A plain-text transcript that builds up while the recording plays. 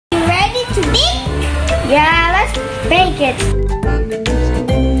Yeah, let's bake it.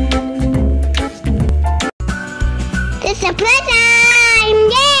 It's a playtime!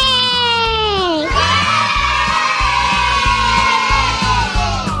 Yay!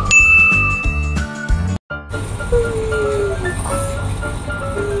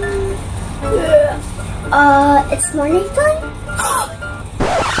 It's morning time?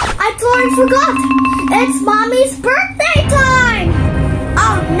 I totally forgot! It's Mommy's birthday time!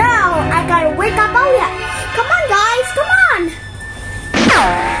 Oh no! I gotta wake up Aulia! Come on guys, come on!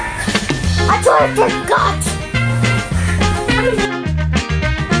 I totally forgot!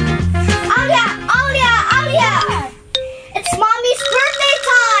 Aulia! Aulia! Aulia! It's Mommy's birthday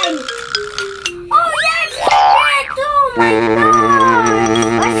time! Oh yes! Oh my god!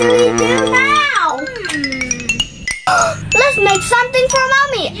 What should we do now? Let's make something for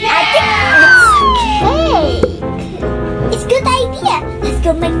Mommy. Yeah. I think it's cake. It's a good idea. Let's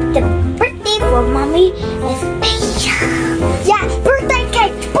go make the birthday for Mommy special. Yeah, birthday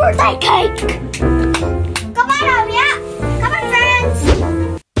cake. Birthday cake. Come on, Aulia. Come on, friends.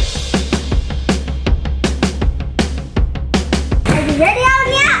 Are you ready,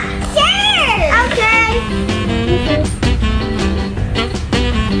 Aulia? Sure. Okay.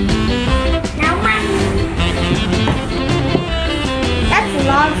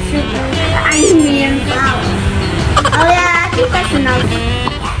 Log sugar. I mean flour. Oh yeah, I think that's enough.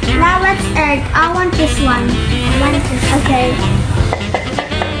 Now let's egg. I want this one. I want this. Okay.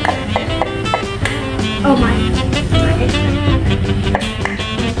 Oh my.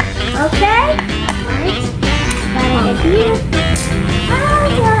 Okay. Right. Right here. Oh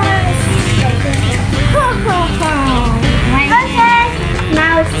yes. Okay.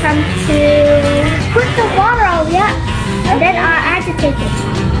 Now it's time to put the water on. Yeah. And then I'll agitate it.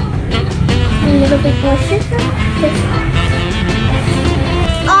 A little bit more sugar.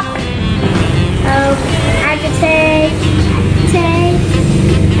 Up. Oh, agitate, agitate,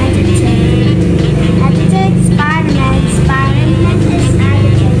 agitate, agitate. Spider-Man is agitate.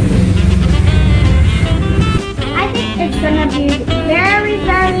 I think it's gonna be very,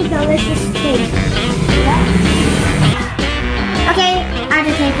 very delicious cake. Okay,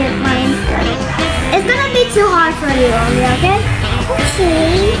 agitate it, mine. It's gonna be too hard for you, Aulia, okay?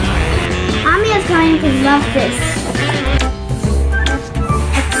 Okay. Mommy is going to love this.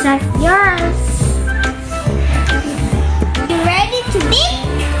 Except yours. You ready to bake?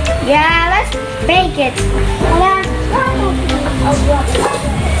 Yeah, let's bake it.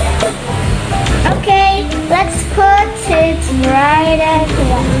 Okay, let's put it right at the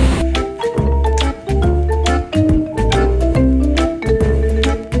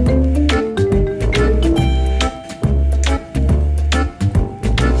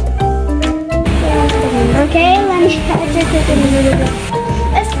Okay, let me agitate it in a little bit.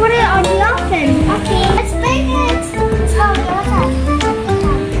 Let's put it on the oven. Okay, let's bake it.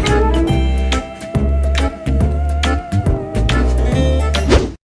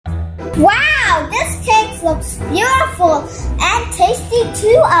 Wow, this cake looks beautiful and tasty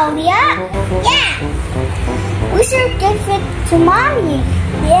too, Aulia. Yeah, we should give it to Mommy.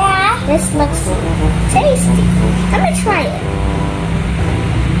 Yeah, this looks tasty. Let me try it.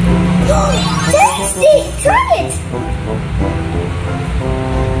 Tasty! Try it!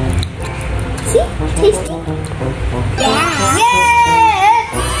 See? Tasty? Yeah!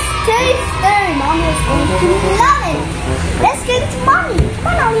 Yeah! It's tasty! Mommy is going to love it! Let's give it to Mommy! Come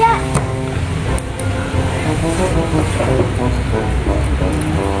on, Aulia!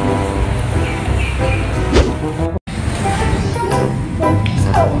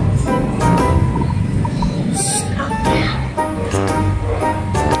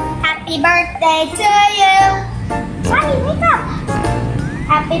 Happy birthday to you! Mommy, wake up!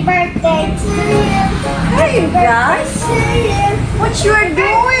 Happy birthday to you! Hey guys! What you are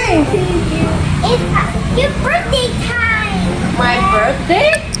doing? It's your birthday time! My birthday?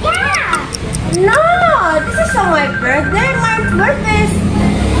 Yeah! No! This is not my birthday! My birthday is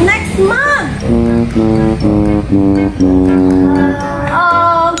next month! Oh,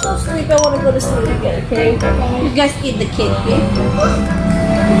 I'm so sleepy. I want to go to sleep again, okay? You guys eat the cake, okay?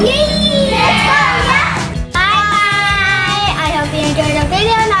 Yay! Let's go!